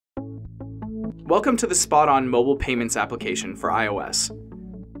Welcome to the SpotOn mobile payments application for iOS.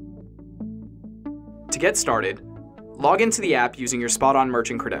 To get started, log into the app using your SpotOn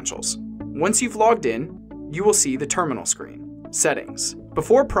merchant credentials. Once you've logged in, you will see the terminal screen. Settings.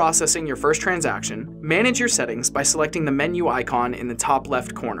 Before processing your first transaction, manage your settings by selecting the menu icon in the top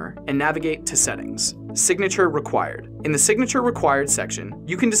left corner and navigate to Settings. Signature Required. In the Signature Required section,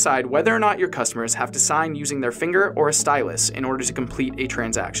 you can decide whether or not your customers have to sign using their finger or a stylus in order to complete a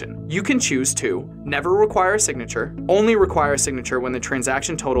transaction. You can choose to never require a signature, only require a signature when the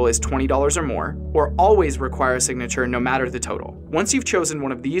transaction total is $20 or more, or always require a signature no matter the total. Once you've chosen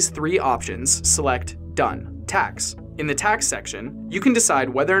one of these three options, select Done. Tax. In the tax section, you can decide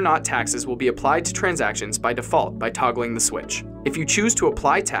whether or not taxes will be applied to transactions by default by toggling the switch. If you choose to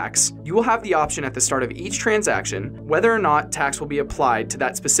apply tax, you will have the option at the start of each transaction whether or not tax will be applied to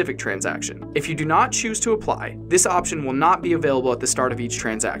that specific transaction. If you do not choose to apply, this option will not be available at the start of each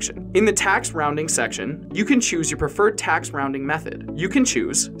transaction. In the tax rounding section, you can choose your preferred tax rounding method. You can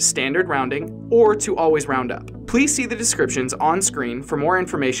choose standard rounding or to always round up. Please see the descriptions on screen for more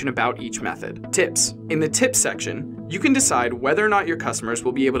information about each method. Tips. In the tips section, you can decide whether or not your customers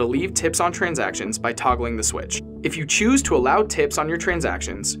will be able to leave tips on transactions by toggling the switch. If you choose to allow tips on your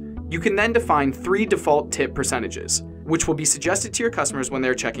transactions, you can then define 3 default tip percentages, which will be suggested to your customers when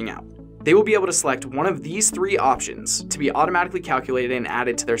they're checking out. They will be able to select one of these 3 options to be automatically calculated and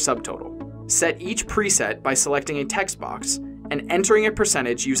added to their subtotal. Set each preset by selecting a text box and entering a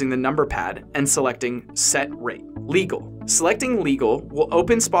percentage using the number pad and selecting Set Rate. Legal. Selecting Legal will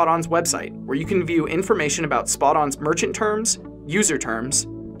open SpotOn's website, where you can view information about SpotOn's merchant terms, user terms,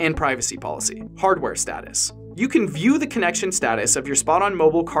 and privacy policy. Hardware status. You can view the connection status of your SpotOn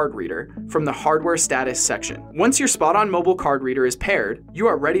mobile card reader from the Hardware Status section. Once your SpotOn mobile card reader is paired, you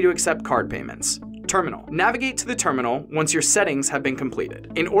are ready to accept card payments. Terminal. Navigate to the terminal once your settings have been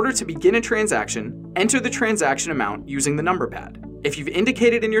completed. In order to begin a transaction, enter the transaction amount using the number pad. If you've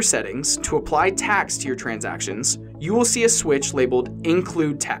indicated in your settings to apply tax to your transactions, you will see a switch labeled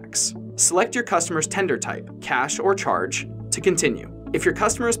Include Tax. Select your customer's tender type, cash or charge, to continue. If your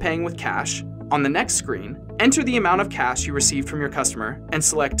customer is paying with cash, on the next screen, enter the amount of cash you received from your customer and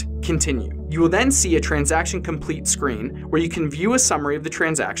select Continue. You will then see a transaction complete screen where you can view a summary of the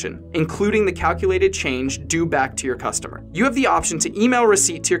transaction, including the calculated change due back to your customer. You have the option to email a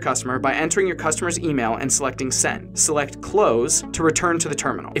receipt to your customer by entering your customer's email and selecting Send. Select Close to return to the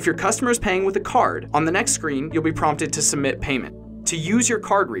terminal. If your customer is paying with a card, on the next screen, you'll be prompted to submit payment. To use your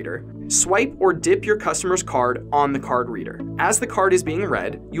card reader, swipe or dip your customer's card on the card reader. As the card is being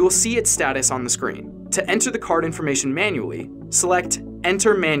read, you will see its status on the screen. To enter the card information manually, select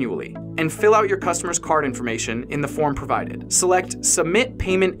Enter Manually and fill out your customer's card information in the form provided. Select Submit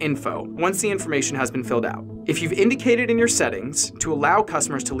Payment Info once the information has been filled out. If you've indicated in your settings to allow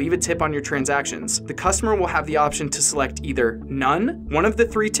customers to leave a tip on your transactions, the customer will have the option to select either None, one of the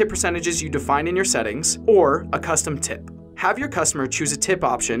 3 tip percentages you defined in your settings, or a custom tip. Have your customer choose a tip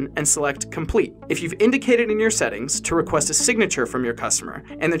option and select Complete. If you've indicated in your settings to request a signature from your customer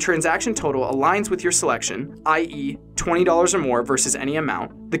and the transaction total aligns with your selection, i.e. $20 or more versus any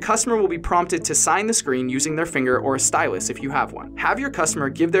amount, the customer will be prompted to sign the screen using their finger or a stylus if you have one. Have your customer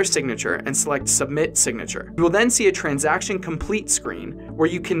give their signature and select Submit Signature. You will then see a Transaction Complete screen where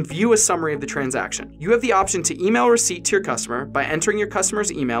you can view a summary of the transaction. You have the option to email a receipt to your customer by entering your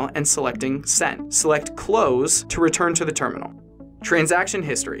customer's email and selecting Send. Select Close to return to the terminal. Transaction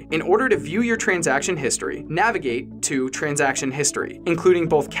History. In order to view your transaction history, navigate to Transaction History, including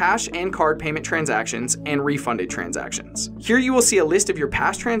both cash and card payment transactions and refunded transactions. Here you will see a list of your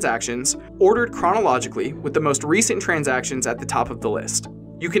past transactions ordered chronologically with the most recent transactions at the top of the list.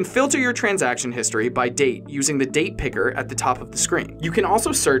 You can filter your transaction history by date using the date picker at the top of the screen. You can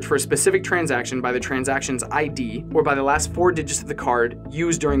also search for a specific transaction by the transaction's ID or by the last 4 digits of the card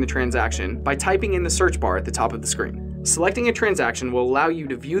used during the transaction by typing in the search bar at the top of the screen. Selecting a transaction will allow you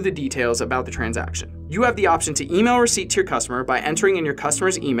to view the details about the transaction. You have the option to email a receipt to your customer by entering in your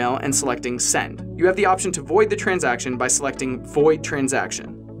customer's email and selecting Send. You have the option to void the transaction by selecting Void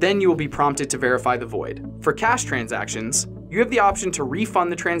Transaction. Then you will be prompted to verify the void. For cash transactions, you have the option to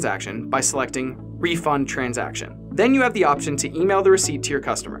refund the transaction by selecting Refund Transaction. Then you have the option to email the receipt to your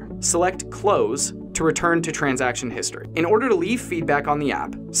customer. Select Close to return to transaction history. In order to leave feedback on the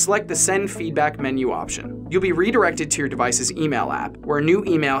app, select the Send Feedback menu option. You'll be redirected to your device's email app, where a new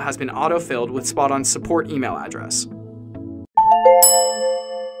email has been auto-filled with SpotOn's support email address.